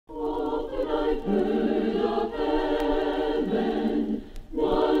bird of heaven,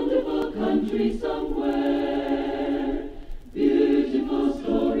 wonderful country somewhere, beautiful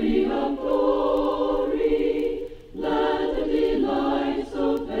story of glory, land of delight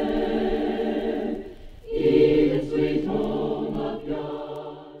so fair, Eden sweet home of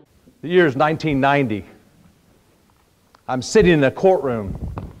God. The year is 1990. I'm sitting in a courtroom,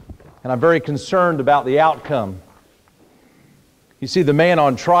 and I'm very concerned about the outcome. You see, the man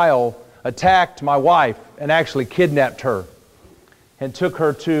on trial attacked my wife and actually kidnapped her and took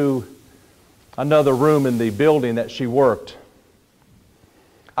her to another room in the building that she worked.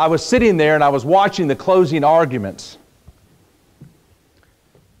 I was sitting there and I was watching the closing arguments.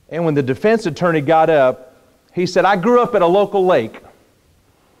 And when the defense attorney got up, he said, "I grew up at a local lake,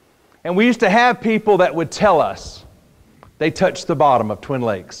 and we used to have people that would tell us they touched the bottom of Twin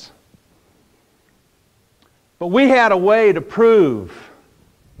Lakes. But we had a way to prove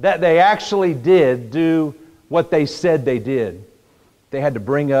that they actually did do what they said they did. They had to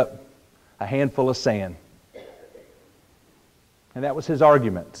bring up a handful of sand." And that was his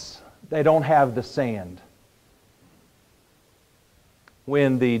arguments. They don't have the sand.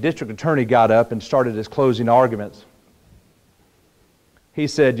 When the district attorney got up and started his closing arguments, he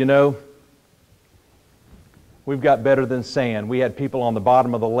said, "You know, we've got better than sand. We had people on the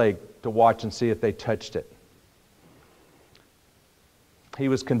bottom of the lake to watch and see if they touched it." He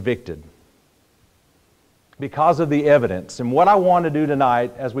was convicted because of the evidence. And what I want to do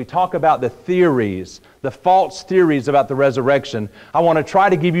tonight, as we talk about the theories, the false theories about the resurrection, I want to try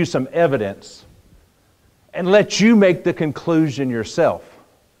to give you some evidence and let you make the conclusion yourself.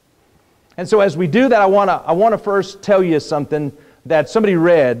 And so as we do that, I want to first tell you something that somebody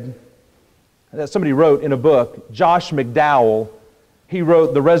wrote in a book. Josh McDowell, he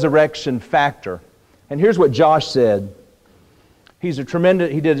wrote The Resurrection Factor. And here's what Josh said. He's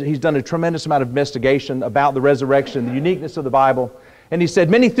done a tremendous amount of investigation about the resurrection, the uniqueness of the Bible. And he said,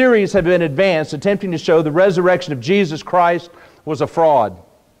 "Many theories have been advanced attempting to show the resurrection of Jesus Christ was a fraud.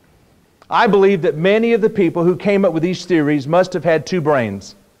 I believe that many of the people who came up with these theories must have had two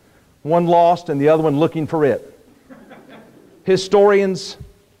brains, one lost and the other one looking for it. Historians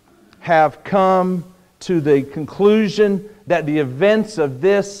have come to the conclusion that the events of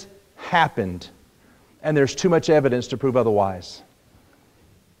this happened, and there's too much evidence to prove otherwise."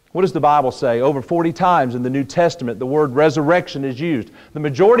 What does the Bible say? Over 40 times in the New Testament, the word resurrection is used. The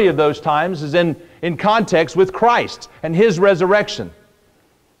majority of those times is in context with Christ and His resurrection.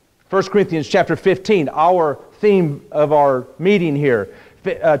 1 Corinthians chapter 15, our theme of our meeting here.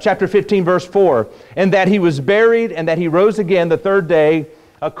 Chapter 15, verse 4. "And that He was buried, and that He rose again the third day,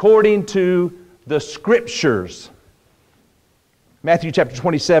 according to the Scriptures." Matthew chapter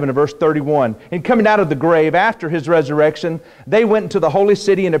 27 and verse 31. "And coming out of the grave after His resurrection, they went into the holy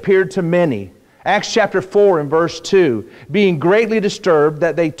city and appeared to many." Acts chapter 4 and verse 2. "Being greatly disturbed,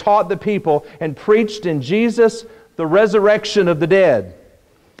 that they taught the people and preached in Jesus the resurrection of the dead."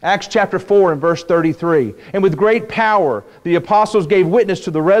 Acts chapter 4 and verse 33. "And with great power the apostles gave witness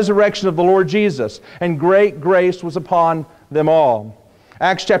to the resurrection of the Lord Jesus, and great grace was upon them all."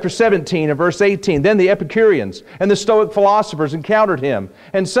 Acts chapter 17 and verse 18. "Then the Epicureans and the Stoic philosophers encountered Him.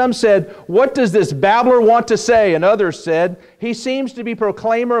 And some said, 'What does this babbler want to say?' And others said, 'He seems to be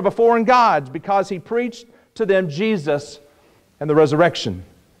proclaimer of a foreign god, because he preached to them Jesus and the resurrection.'"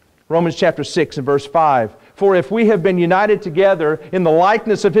 Romans chapter 6 and verse 5. "For if we have been united together in the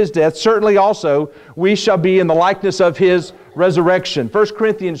likeness of His death, certainly also we shall be in the likeness of His resurrection." 1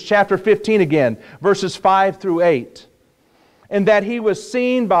 Corinthians chapter 15 again, verses 5 through 8. "And that He was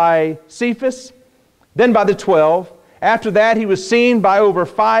seen by Cephas, then by the 12. After that He was seen by over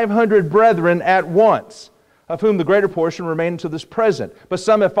 500 brethren at once, of whom the greater portion remain unto this present. But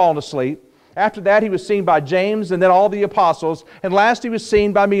some have fallen asleep. After that He was seen by James, and then all the apostles. And last He was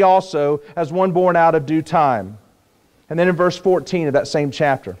seen by me also, as one born out of due time." And then in verse 14 of that same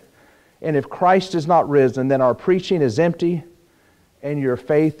chapter. "And if Christ is not risen, then our preaching is empty, and your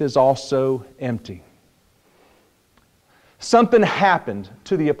faith is also empty." Something happened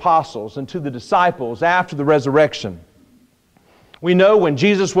to the apostles and to the disciples after the resurrection. We know when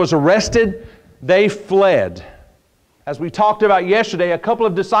Jesus was arrested, they fled. As we talked about yesterday, a couple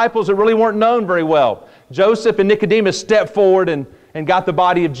of disciples that really weren't known very well, Joseph and Nicodemus, stepped forward and got the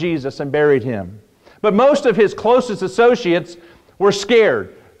body of Jesus and buried Him. But most of His closest associates were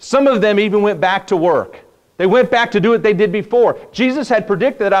scared. Some of them even went back to work. They went back to do what they did before. Jesus had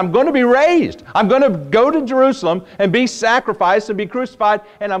predicted that I'm going to be raised. I'm going to go to Jerusalem and be sacrificed and be crucified,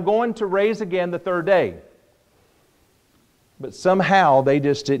 and I'm going to raise again the third day. But somehow they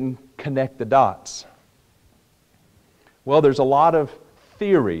just didn't connect the dots. Well, there's a lot of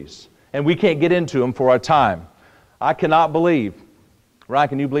theories and we can't get into them for our time. I cannot believe, Ryan,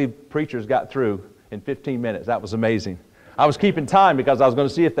 can you believe preachers got through in 15 minutes? That was amazing. I was keeping time because I was going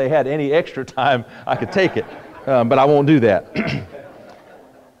to see if they had any extra time I could take it, but I won't do that.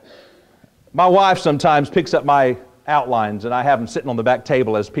 My wife sometimes picks up my outlines, and I have them sitting on the back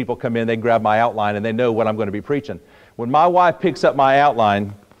table as people come in. They grab my outline, and they know what I'm going to be preaching. When my wife picks up my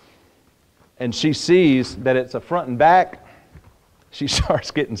outline, and she sees that it's a front and back, she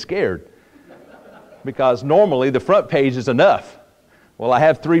starts getting scared. Because normally the front page is enough. Well, I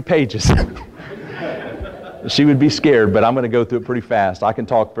have 3 pages. She would be scared, but I'm going to go through it pretty fast. I can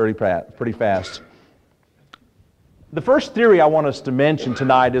talk pretty fast. The first theory I want us to mention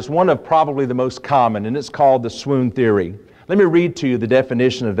tonight is one of probably the most common, and it's called the swoon theory. Let me read to you the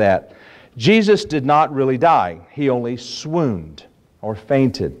definition of that. Jesus did not really die. He only swooned or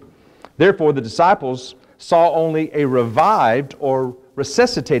fainted. Therefore, the disciples saw only a revived or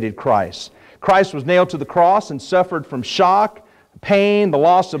resuscitated Christ. Christ was nailed to the cross and suffered from shock, pain, the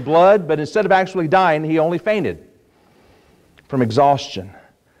loss of blood, but instead of actually dying, he only fainted from exhaustion.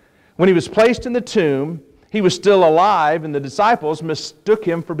 When he was placed in the tomb, he was still alive, and the disciples mistook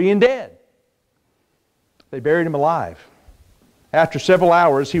him for being dead. They buried him alive. After several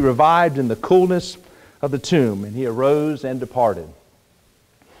hours, he revived in the coolness of the tomb, and he arose and departed.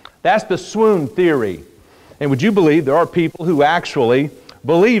 That's the swoon theory. And would you believe there are people who actually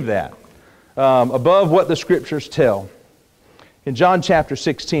believe that above what the Scriptures tell? In John chapter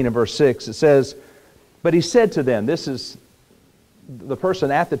 16 and verse 6, it says, "But he said to them," this is the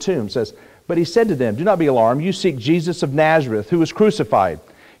person at the tomb says, "But he said to them, 'Do not be alarmed. You seek Jesus of Nazareth, who was crucified.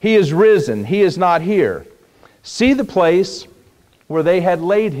 He is risen. He is not here. See the place where they had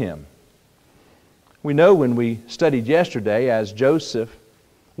laid him.'" We know when we studied yesterday, as Joseph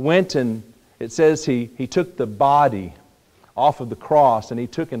went and it says he took the body off of the cross and he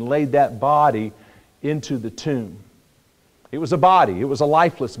took and laid that body into the tomb. It was a body. It was a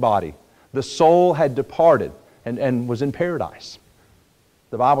lifeless body. The soul had departed and was in paradise.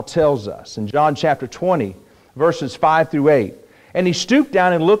 The Bible tells us in John chapter 20, verses 5 through 8, "And he stooped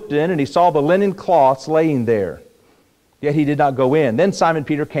down and looked in, and he saw the linen cloths laying there. Yet he did not go in. Then Simon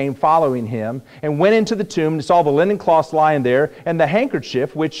Peter came following him, and went into the tomb, and saw the linen cloths lying there, and the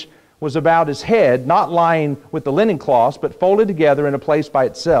handkerchief which was about his head, not lying with the linen cloths, but folded together in a place by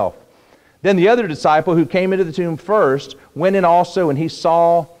itself. Then the other disciple who came into the tomb first went in also, and he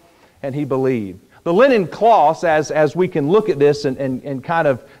saw and he believed." The linen cloths, as we can look at this and kind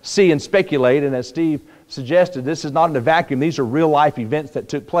of see and speculate, and as Steve suggested, this is not in a vacuum. These are real-life events that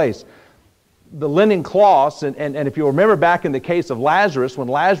took place. The linen cloths, and if you remember back in the case of Lazarus, when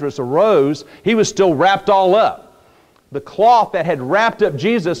Lazarus arose, he was still wrapped all up. The cloth that had wrapped up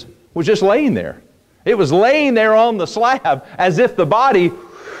Jesus was just laying there. It was laying there on the slab as if the body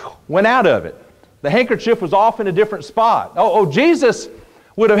went out of it. The handkerchief was off in a different spot. Jesus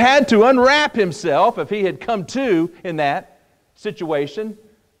would have had to unwrap himself if he had come to in that situation,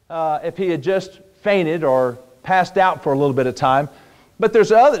 if he had just fainted or passed out for a little bit of time. But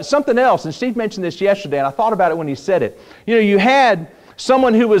there's something else, and Steve mentioned this yesterday, and I thought about it when he said it. You know, you had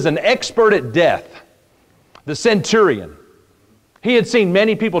someone who was an expert at death, the centurion. He had seen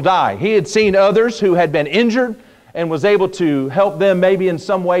many people die. He had seen others who had been injured and was able to help them maybe in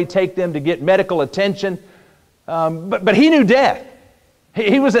some way, take them to get medical attention. But he knew death.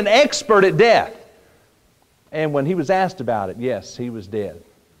 He was an expert at death. And when he was asked about it, yes, he was dead.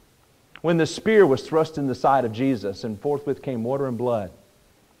 When the spear was thrust in the side of Jesus and forthwith came water and blood,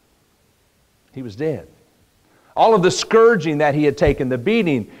 he was dead. All of the scourging that he had taken, the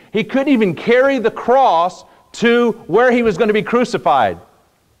beating, he couldn't even carry the cross to where he was going to be crucified.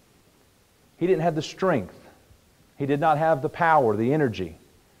 He didn't have the strength. He did not have the power, the energy.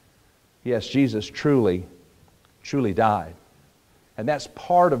 Yes, Jesus truly died. And that's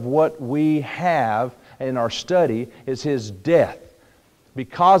part of what we have in our study is his death.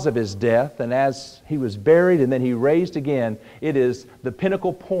 Because of his death, and as he was buried and then he raised again, it is the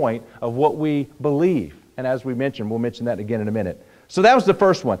pinnacle point of what we believe. And as we mentioned, we'll mention that again in a minute. So that was the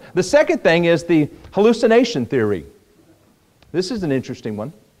first one. The second thing is the hallucination theory. This is an interesting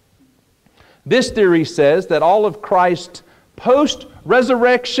one. This theory says that all of Christ's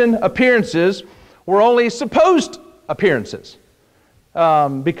post-resurrection appearances were only supposed appearances.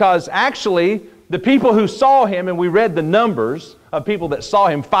 Because actually, the people who saw him, and we read the numbers of people that saw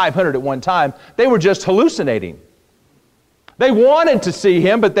him, 500 at one time, they were just hallucinating. They wanted to see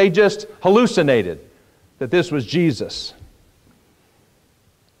him, but they just hallucinated that this was Jesus.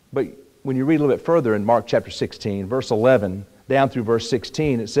 But when you read a little bit further in Mark chapter 16, verse 11, down through verse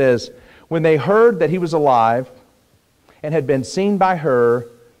 16, it says, "When they heard that he was alive and had been seen by her,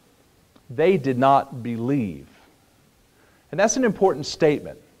 they did not believe. And that's an important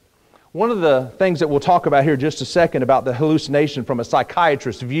statement. One of the things that we'll talk about here in just a second about the hallucination from a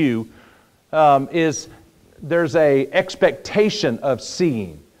psychiatrist's view is there's an expectation of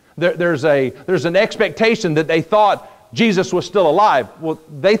seeing. There's an expectation that they thought Jesus was still alive. Well,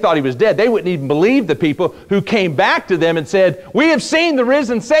 they thought he was dead. They wouldn't even believe the people who came back to them and said, "We have seen the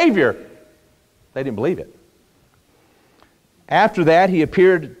risen Savior." They didn't believe it. After that, he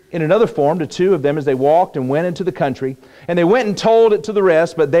appeared in another form to two of them as they walked and went into the country. And they went and told it to the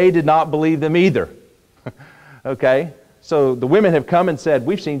rest, but they did not believe them either. Okay? So the women have come and said,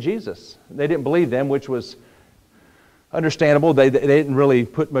 "We've seen Jesus." They didn't believe them, which was understandable. They didn't really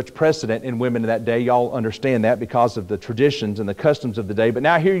put much precedent in women in that day. Y'all understand that because of the traditions and the customs of the day. But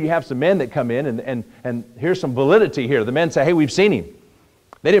now here you have some men that come in, and here's some validity here. The men say, "Hey, we've seen him."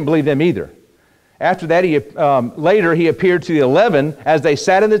 They didn't believe them either. After that, later he appeared to the 11 as they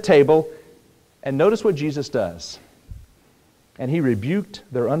sat at the table, and notice what Jesus does. And he rebuked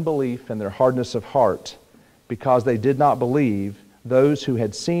their unbelief and their hardness of heart, because they did not believe those who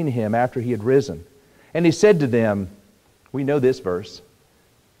had seen him after he had risen. And he said to them, we know this verse,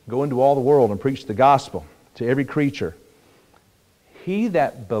 "Go into all the world and preach the gospel to every creature. He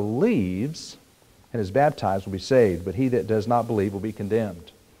that believes and is baptized will be saved, but he that does not believe will be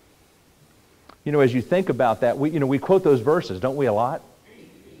condemned." You know, as you think about that, we quote those verses, don't we, a lot?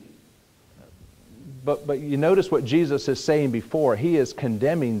 But you notice what Jesus is saying before. He is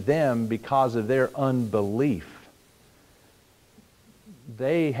condemning them because of their unbelief.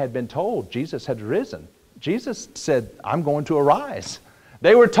 They had been told Jesus had risen. Jesus said, "I'm going to arise."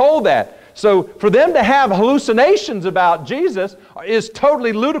 They were told that. So for them to have hallucinations about Jesus is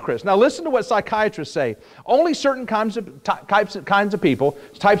totally ludicrous. Now listen to what psychiatrists say. Only certain types of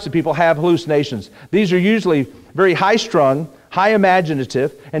people have hallucinations. These are usually very high-strung, high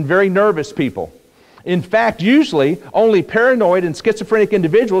imaginative, and very nervous people. In fact, usually only paranoid and schizophrenic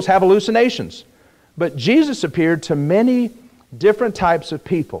individuals have hallucinations. But Jesus appeared to many different types of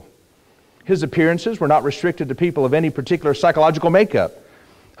people. His appearances were not restricted to people of any particular psychological makeup.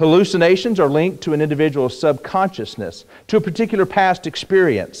 Hallucinations are linked to an individual's subconsciousness, to a particular past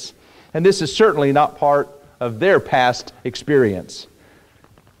experience. And this is certainly not part of their past experience.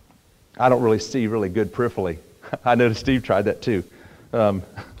 I don't really see really good peripherally. I noticed Steve tried that too.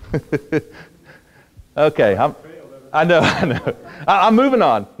 Okay, I know. I'm moving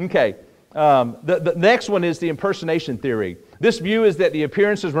on. Okay. The next one is the impersonation theory. This view is that the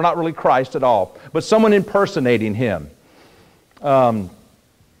appearances were not really Christ at all, but someone impersonating him. Can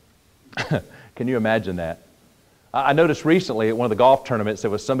you imagine that? I noticed recently at one of the golf tournaments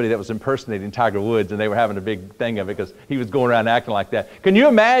there was somebody that was impersonating Tiger Woods, and they were having a big thing of it because he was going around acting like that. Can you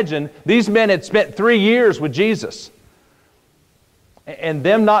imagine these men had spent 3 years with Jesus and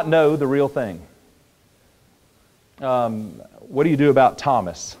them not know the real thing? What do you do about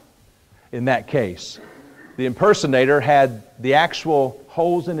Thomas in that case? The impersonator had the actual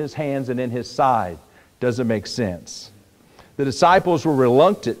holes in his hands and in his side. Doesn't make sense. The disciples were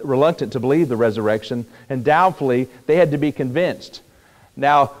reluctant to believe the resurrection, and doubtfully they had to be convinced.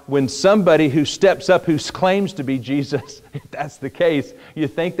 Now, when somebody who steps up who claims to be Jesus, if that's the case, you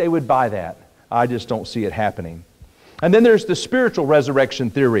think they would buy that. I just don't see it happening. And then there's the spiritual resurrection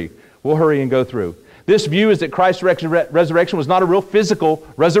theory. We'll hurry and go through. This view is that Christ's resurrection was not a real physical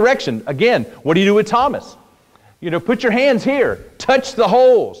resurrection. Again, what do you do with Thomas? Put your hands here. Touch the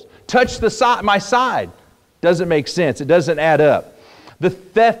holes. Touch my side. Doesn't make sense. It doesn't add up. The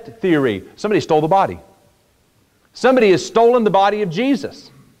theft theory. Somebody stole the body. Somebody has stolen the body of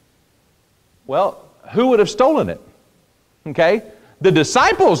Jesus. Well, who would have stolen it? Okay? The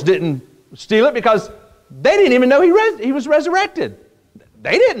disciples didn't steal it because they didn't even know he was resurrected.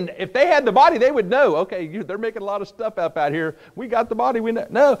 They didn't. If they had the body, they would know. Okay, they're making a lot of stuff up out here. We got the body. We know.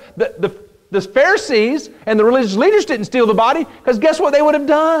 No, the Pharisees and the religious leaders didn't steal the body because guess what they would have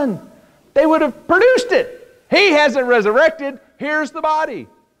done? They would have produced it. He hasn't resurrected. Here's the body.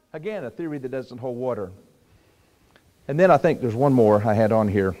 Again, a theory that doesn't hold water. And then I think there's one more I had on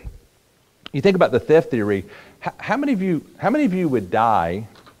here. You think about the theft theory. How many of you would die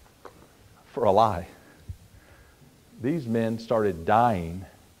for a lie? These men started dying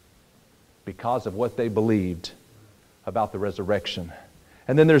because of what they believed about the resurrection.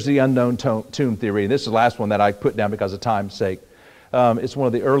 And then there's the unknown tomb theory. And this is the last one that I put down because of time's sake. It's one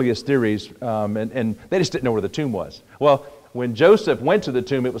of the earliest theories, and they just didn't know where the tomb was. Well, when Joseph went to the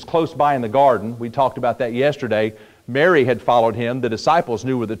tomb, it was close by in the garden. We talked about that yesterday. Mary had followed him. The disciples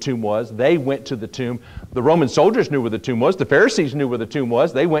knew where the tomb was. They went to the tomb. The Roman soldiers knew where the tomb was. The Pharisees knew where the tomb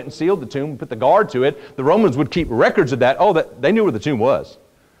was. They went and sealed the tomb and put the guard to it. The Romans would keep records of that. They knew where the tomb was.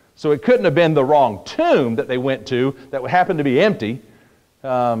 So it couldn't have been the wrong tomb that they went to that happened to be empty.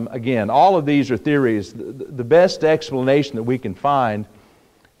 Again, all of these are theories. The best explanation that we can find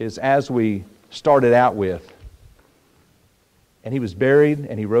is as we started out with. And he was buried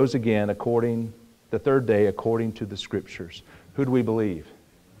and he rose again the third day according to the Scriptures. Who do we believe?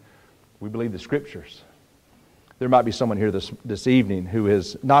 We believe the Scriptures. There might be someone here this evening who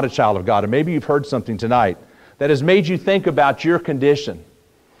is not a child of God, and maybe you've heard something tonight that has made you think about your condition.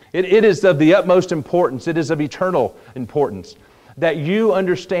 It is of the utmost importance. It is of eternal importance that you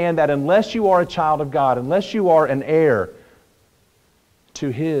understand that unless you are a child of God, unless you are an heir to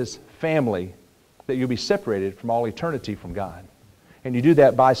His family, that you'll be separated from all eternity from God. And you do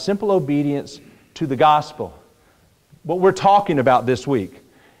that by simple obedience to the gospel. What we're talking about this week.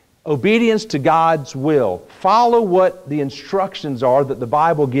 Obedience to God's will. Follow what the instructions are that the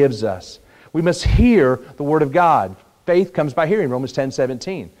Bible gives us. We must hear the Word of God. Faith comes by hearing, Romans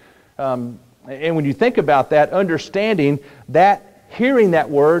 10:17. And when you think about that, understanding that hearing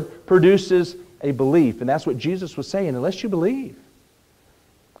that Word produces a belief. And that's what Jesus was saying, unless you believe.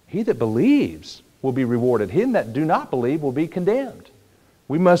 He that believes will be rewarded. Him that do not believe will be condemned.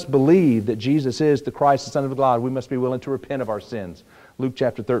 We must believe that Jesus is the Christ, the Son of God. We must be willing to repent of our sins. Luke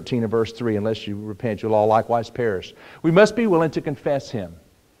chapter 13 and verse 3, unless you repent, you'll all likewise perish. We must be willing to confess Him.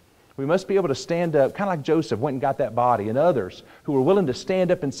 We must be able to stand up, kind of like Joseph went and got that body, and others who were willing to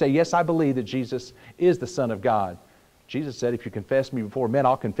stand up and say, yes, I believe that Jesus is the Son of God. Jesus said, if you confess me before men,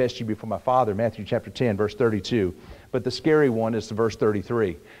 I'll confess you before my Father. Matthew chapter 10, verse 32. But the scary one is verse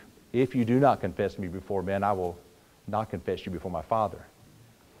 33. If you do not confess me before men, I will not confess you before my Father.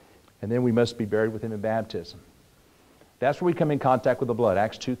 And then we must be buried with Him in baptism. That's where we come in contact with the blood.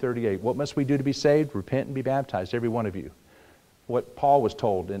 Acts 2:38. What must we do to be saved? Repent and be baptized, every one of you. What Paul was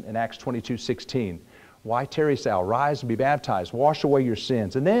told in Acts 22:16. Why tarry thou? Rise and be baptized. Wash away your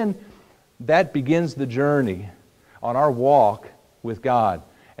sins. And then that begins the journey on our walk with God.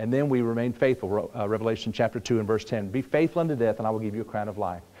 And then we remain faithful. Revelation chapter 2 and verse 10. Be faithful unto death, and I will give you a crown of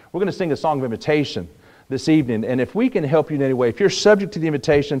life. We're going to sing a song of invitation this evening. And if we can help you in any way, if you're subject to the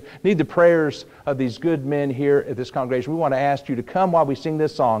invitation, need the prayers of these good men here at this congregation, we want to ask you to come while we sing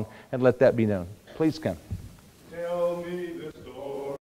this song and let that be known. Please come.